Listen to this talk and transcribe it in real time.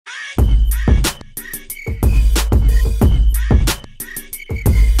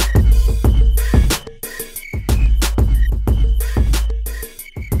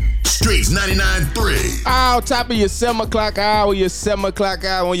y'all. Top of your 7 o'clock hour, your 7 o'clock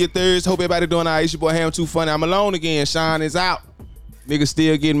hour on your Thursday. Hope everybody doing all right. It's your boy Ham Too Funny. I'm alone again. Sean is out. Nigga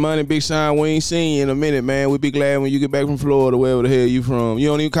still getting money. Big Sean, we ain't seen you in a minute, man. We be glad when you get back from Florida, wherever the hell you from. You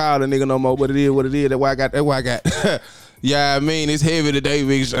don't even call a nigga no more, but it is what it is. That's why I got. Yeah, I mean, it's heavy today,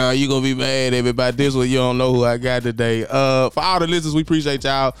 Big Sean. You gonna be mad at me about this one. You don't know who I got today. For all the listeners, we appreciate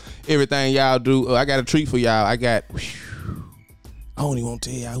y'all. Everything y'all do. I got a treat for y'all. I don't even want to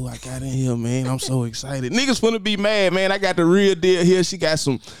tell y'all who I got in here, man. I'm so excited. Niggas finna be mad, man. I got the real deal here. She got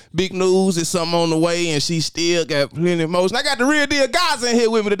some big news and something on the way, and she still got plenty of motion. I got the real deal Gaza in here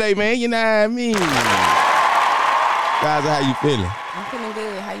with me today, man. You know what I mean? Gaza, how you feeling? I'm feeling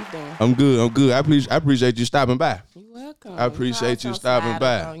good. How you doing? I'm good. I appreciate you stopping by. You're welcome. I appreciate you stopping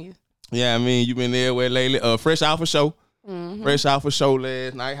by. Yeah, I mean, you been everywhere lately. Fresh off a show. Mm-hmm. Fresh off a show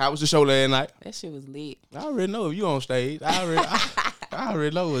last night. How was the show last night? That shit was lit. I already know if you on stage. I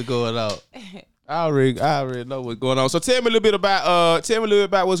already know what's going on. I already know what's going on. So tell me a little bit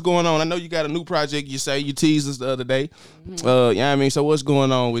about what's going on. I know you got a new project. You say you teased us the other day. Mm-hmm. Yeah, you know what I mean. So what's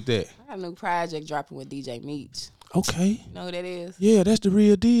going on with that? I got a new project dropping with DJ Meech. Okay. You know who that is? Yeah, that's the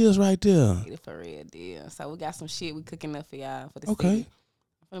real deals right there. It's for real deal. So we got some shit we cooking up for y'all for the okay. city.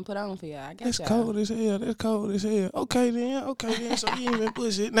 I'm gonna put on for y'all. I got That's y'all. cold as hell. That's cold as hell. Okay then. So you ain't been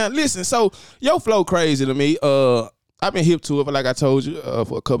pushing. Now listen. So your flow crazy to me. I've been hip to it, but like I told you,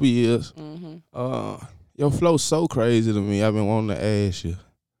 for a couple years. Mm-hmm. Your flow so crazy to me. I've been wanting to ask you,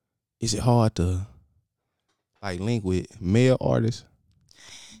 is it hard to like link with male artists?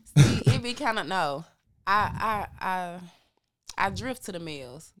 See, it be kind of no. I drift to the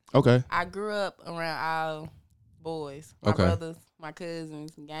males. Okay. I grew up around all boys, my brothers, my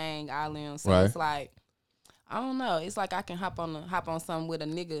cousins, gang, all them. So It's like, I don't know. It's like I can hop on something with a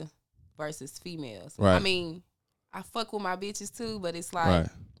nigga versus females. Right. I mean, I fuck with my bitches too, but it's like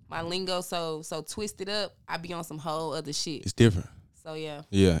my lingo so twisted up. I be on some whole other shit. It's different. So yeah.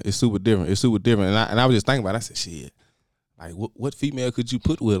 Yeah, it's super different. And I was just thinking about it. I said, shit. Like, what female could you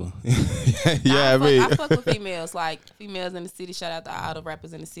put with her? I fuck with females. Like, females in the city. Shout out to all the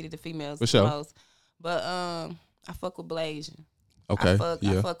rappers in the city, the females. For sure. Most. But I fuck with Blasian. Okay.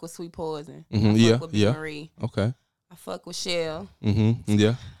 I fuck with Sweet Poison. Mm-hmm. I fuck with B. Marie. Okay. I fuck with Shell.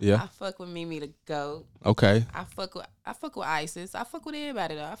 Mm-hmm. Yeah. I fuck with Mimi the Goat. Okay. I fuck with Isis. I fuck with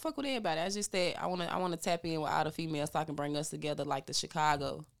everybody though. I fuck with everybody. It's just that I wanna tap in with all the females so I can bring us together like the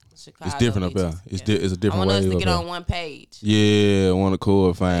Chicago. It's different up there. It's a different way. I want us to get on one page. Yeah, on the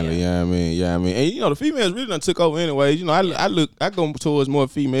core finally. Yeah, I mean. And you know the females really done took over anyways. You know, I go towards more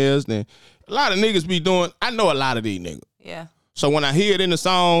females than a lot of niggas be doing. I know a lot of these niggas. Yeah. So when I hear it in the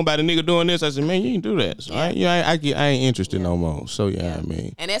song by the nigga doing this, I said, man, you ain't do that. So I ain't interested no more. So I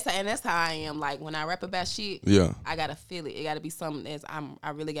mean. And that's how I am. Like when I rap about shit, I gotta feel it. It gotta be something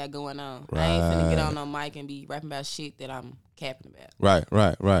I really got going on. Right. I ain't finna get on no mic and be rapping about shit that I'm capping about.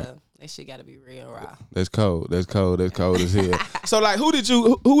 Right. So that shit gotta be real raw. That's cold as hell. So like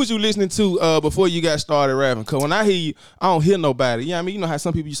who was you listening to before you got started rapping? Cause when I hear you, I don't hear nobody. You know what I mean? You know how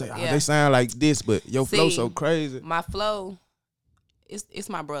some people you say, they sound like this, but your flow so crazy. My flow, it's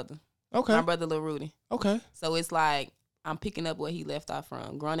my brother. Okay. My brother Lil Rudy. Okay. So it's like I'm picking up where he left off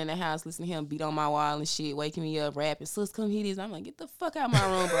from. Growing in the house, listening to him beat on my wall and shit, waking me up, rapping, sis, come hear this. I'm like, get the fuck out of my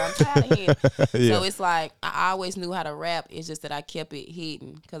room, bro. I'm tired of him. So it's like, I always knew how to rap. It's just that I kept it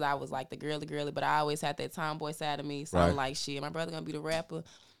hidden because I was like the girly, but I always had that tomboy side of me. So I'm like, shit, my brother gonna be the rapper.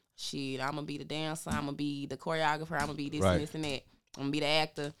 Shit, I'm gonna be the dancer. I'm gonna be the choreographer. I'm gonna be this and this and that. I'm gonna be the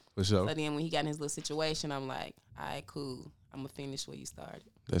actor. For sure. So then when he got in his little situation, I'm like, all right, cool. I'm gonna finish where you started.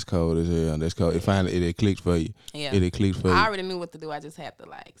 That's cold as hell. That's cold. It finally it clicked for you. Yeah. It clicked for you. I already knew what to do. I just had to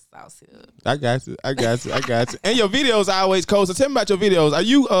like sauce it up. I got you. And your videos are always cold. So tell me about your videos. Are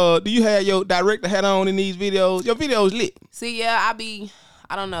you do you have your director hat on in these videos? Your videos lit. See, I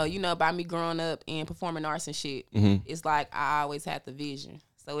don't know, by me growing up and performing arts and shit, it's like I always had the vision.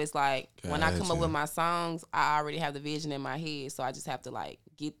 So it's like when I come up with my songs, I already have the vision in my head. So I just have to like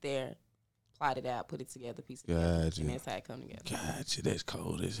get there, plot it out, put it together, piece it together, and that's how it come together. Gotcha. That's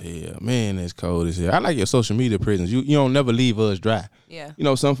cold as hell. Man, that's cold as hell. I like your social media presence. You don't never leave us dry. Yeah. You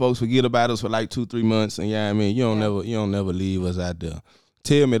know, some folks forget about us for like 2-3 months, and I mean, you don't never leave us out there.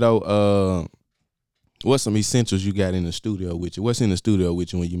 Tell me though, what's some essentials you got in the studio with you? What's in the studio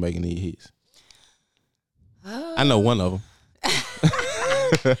with you when you making these hits? I know one of them.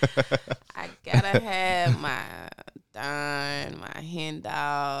 I gotta have my Don, my hen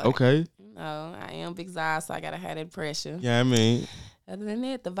dog. Okay. You know, I am big size, so I gotta have that pressure. Yeah, I mean. Other than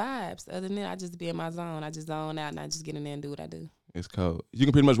that, the vibes. Other than that, I just be in my zone. I just zone out and I just get in there and do what I do. It's cold. You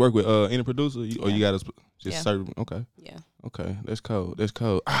can pretty much work with any producer, or you gotta just certain. Okay. Yeah. Okay, that's cold. That's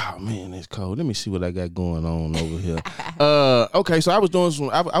cold. Oh man, that's cold. Let me see what I got going on over here. Okay, so I was doing some.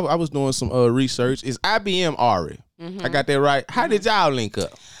 I was doing some research. Is IBM Ari? I got that right. How did y'all link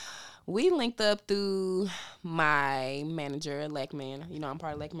up? We linked up through my manager, Leckman. You know, I'm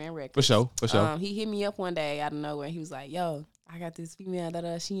part of Leckman Records. For sure. He hit me up one day out of nowhere. He was like, "Yo, I got this female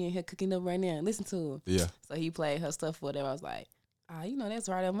that she in here cooking up right now. Listen to her." Yeah. So he played her stuff for them. I was like, you know, that's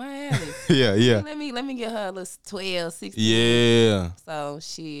right up my alley. Yeah. Let me get her a little 12, 16. Yeah. So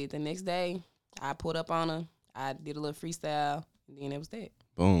the next day, I pulled up on her. I did a little freestyle, and then it was that.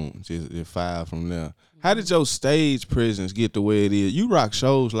 Boom. Just 5 from there. Mm-hmm. How did your stage presence get the way it is? You rock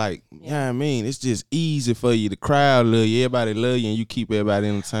shows like, you know what I mean? It's just easy for you. The crowd love you. Everybody love you, and you keep everybody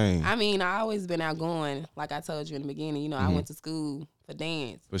entertained. I mean, I always been outgoing. Like I told you in the beginning, you know, I went to school for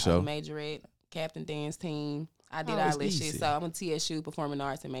dance. For sure. I majorette, captain dance team. I did all this shit. So I'm a TSU, performing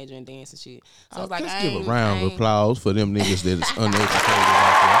arts and major in dance and shit. So it's like, let's give a round of applause for them niggas that is uneducated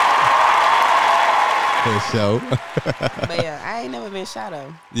out there. For sure. But yeah, I ain't never been shot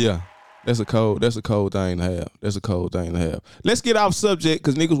though. Yeah. That's a cold thing to have. Let's get off subject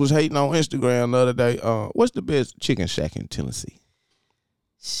because niggas was hating on Instagram the other day. What's the best chicken shack in Tennessee?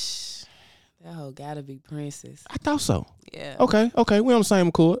 That hoe gotta be Princess. I thought so. Yeah. Okay. We on the same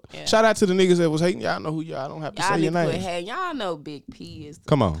accord. Yeah. Shout out to the niggas that was hating. Y'all know who y'all. I don't have to say your name. Hey, y'all know Big P is the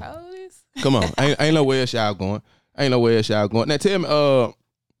Come on. coldest. Come on. Ain't nowhere else y'all going. Now tell me,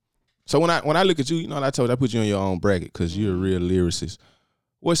 so when I look at you, you know what I told you, I put you in your own bracket because you're a real lyricist.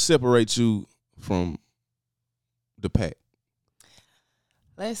 What separates you from the pack?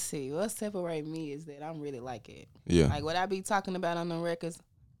 Let's see. What separates me is that I'm really like it. Yeah. Like what I be talking about on the records,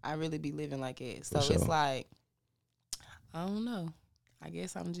 I really be living like it. So it's like, I don't know. I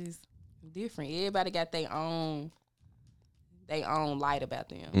guess I'm just different. Everybody got their own light about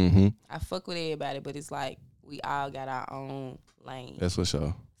them. Mm-hmm. I fuck with everybody, but it's like we all got our own lane. That's for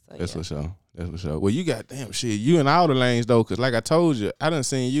sure. So, That's for sure. Well, you got damn shit. You in all the lanes though, cause like I told you, I done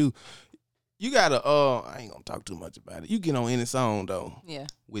seen you. You gotta I ain't gonna talk too much about it. You get on any song though. Yeah.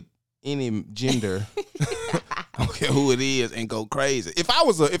 With any gender. I don't care who it is and go crazy. If I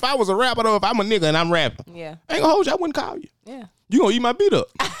was a rapper though, if I'm a nigga and I'm rapping, yeah, I ain't gonna hold you. I wouldn't call you. Yeah. You gonna eat my beat up.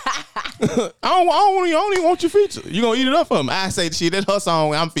 I don't even want your feature. You gonna eat it up for me. I say the shit, that's her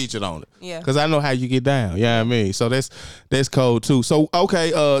song, I'm featured on it. Yeah. Cause I know how you get down. You know what I mean? So that's cold too. So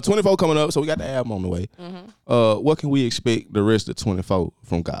okay, 24 coming up, so we got the album on the way. Mm-hmm. What can we expect the rest of 24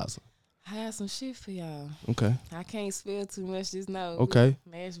 from Gaza? I have some shit for y'all. Okay. I can't spill too much, just know. Okay.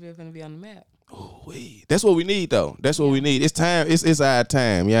 Nashville gonna be on the map. Oh, wait. That's what we need though. That's what we need. It's time. It's our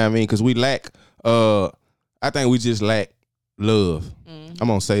time. You know what I mean? Cause we lack I think we just lack love. Mm-hmm. I'm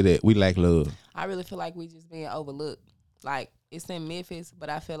gonna say that. We lack love. I really feel like we just being overlooked. Like it's in Memphis, but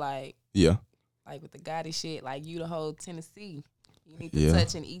I feel like like with the Gotti shit, like you the whole Tennessee. You need to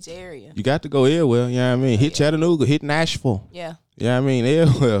touch in each area. You got to go everywhere, you know what I mean? Hit Chattanooga, hit Nashville. Yeah. You know what I mean?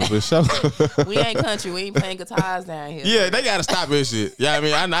 Everywhere, for sure. We ain't country. We ain't playing guitars down here. Yeah, they got to stop this shit. You know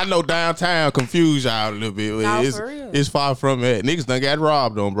what I mean? I know downtown confuse y'all a little bit. No, for real. It's far from that. Niggas done got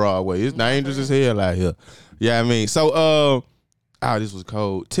robbed on Broadway. It's dangerous as hell out here. You know what I mean? So, this was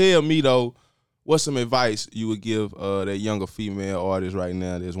cold. Tell me, though, what's some advice you would give that younger female artist right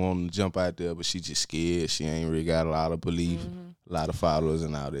now that's wanting to jump out there, but she just scared. She ain't really got a lot of belief, a lot of followers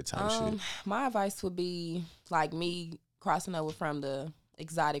and all that type of shit. My advice would be like me crossing over from the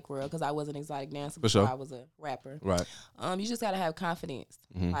exotic world, because I was an exotic dancer before I was a rapper. Right. You just got to have confidence.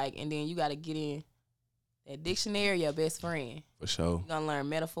 Like, and then you got to get in that dictionary, your best friend. For sure. You're going to learn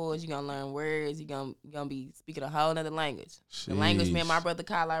metaphors. You're going to learn words. You're gonna be speaking a whole nother language. Jeez. The language me and my brother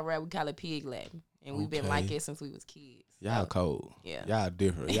call our rap, we call it pig Latin. And we've been like it since we was kids. Y'all cold. Yeah. Y'all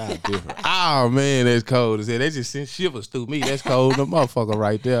different. Oh, man, that's cold as hell. They just sent shivers through me. That's cold. The motherfucker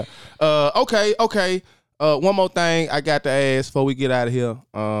right there. Okay. One more thing I got to ask before we get out of here.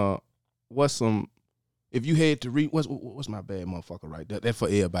 If you had to what's my bad motherfucker right there? That's for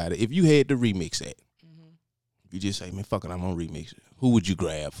everybody. If you had to remix that, you just say, man, fuck it, I'm gonna remix it. Who would you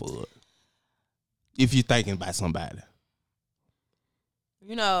grab for it? If you're thinking about somebody.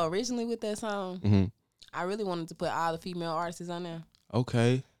 You know, originally with that song, I really wanted to put all the female artists on there.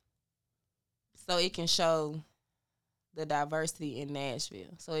 Okay. So it can show the diversity in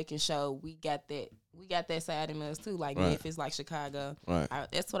Nashville. So it can show we got that side in us too, like Memphis, like Chicago. Right.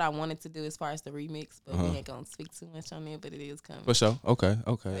 That's what I wanted to do as far as the remix, but we ain't gonna speak too much on it, but it is coming. For sure. Okay.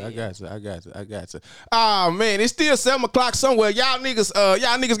 I got you. Oh man, it's still 7:00 somewhere. Y'all niggas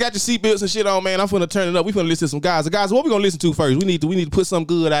got your seatbelts and shit on, man. I'm finna turn it up. We finna listen to some guys. Guys, what we gonna listen to first? We need to put something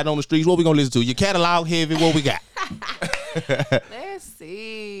good out on the streets. What we gonna listen to? Your catalog heavy. What we got? Let's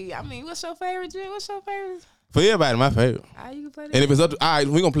see. I mean, what's your favorite drink? What's your favorite? For everybody, my favorite. You can play that. And if it's up to, all right,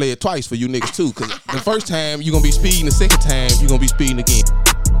 we're gonna play it twice for you niggas too. Cause the first time you gonna be speeding, the second time you gonna be speeding again.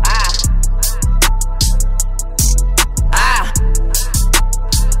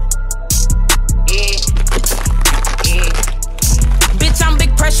 Bitch, I'm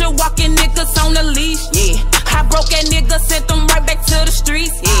big pressure, walking niggas on the leash. Yeah, I broke that nigga, sent them right back to the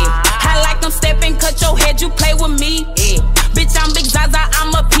streets. Yeah, I like them stepping, cut your head, you play with me. Yeah, bitch, I'm big Zaza,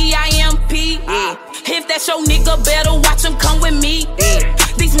 I'm a PIMP. Yeah, if that's your nigga, better watch him come with me. Yeah,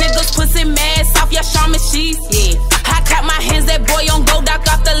 these niggas pussy mad, soft, yeah, Shaman sheets. Yeah, I clap my hands, that boy on go dock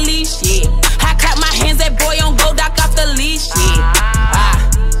off the leash. Yeah, I clap my hands, that boy on go dock off the leash. Yeah,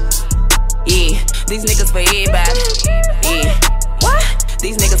 yeah, these niggas for everybody. Yeah, what?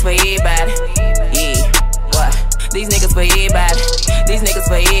 These niggas for everybody. Yeah, what? These niggas for everybody. These niggas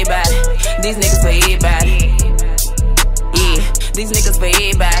for everybody. These niggas for everybody. Yeah, these niggas for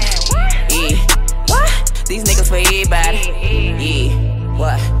everybody. Yeah, what? These niggas for everybody. Yeah,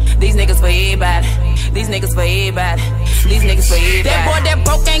 what? These niggas for everybody. These niggas for everybody. These niggas for everybody. That boy that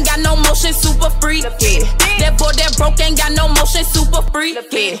broke ain't got no motion, super freak. Yeah. That boy that broke ain't got no motion, super freak.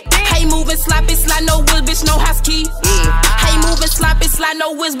 Yeah. Hey, moving sloppy, slide no whiz, bitch, no house key. Yeah. Hey, moving sloppy, slide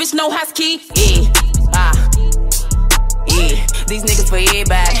no whiz, bitch, no house key. Yeah. Yeah. These niggas for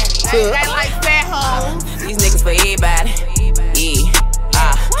everybody. They like fat hoes. These niggas for everybody.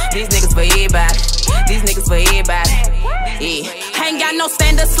 Yeah. These niggas for everybody. These niggas for everybody. Yeah. Ain't got no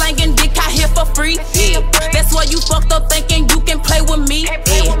standard slanging dick out here for free. Yeah. That's why you fucked up thinking you can play with me.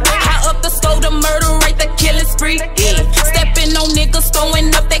 Yeah. High up the score, the murder rate, the killing spree. Yeah. Stepping on niggas,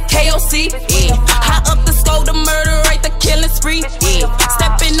 throwing up that KOC. Yeah. High up the score, the murder rate, the killing spree. Yeah.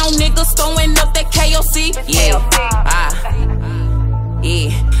 Stepping on niggas, throwing up that KOC. Yeah. Yeah.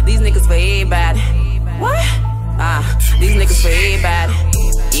 These niggas for everybody. What? These niggas for everybody.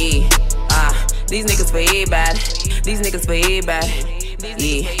 Yeah. These niggas for everybody. These niggas for everybody.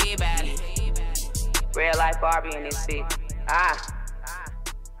 Yeah. Real life Barbie in this bitch.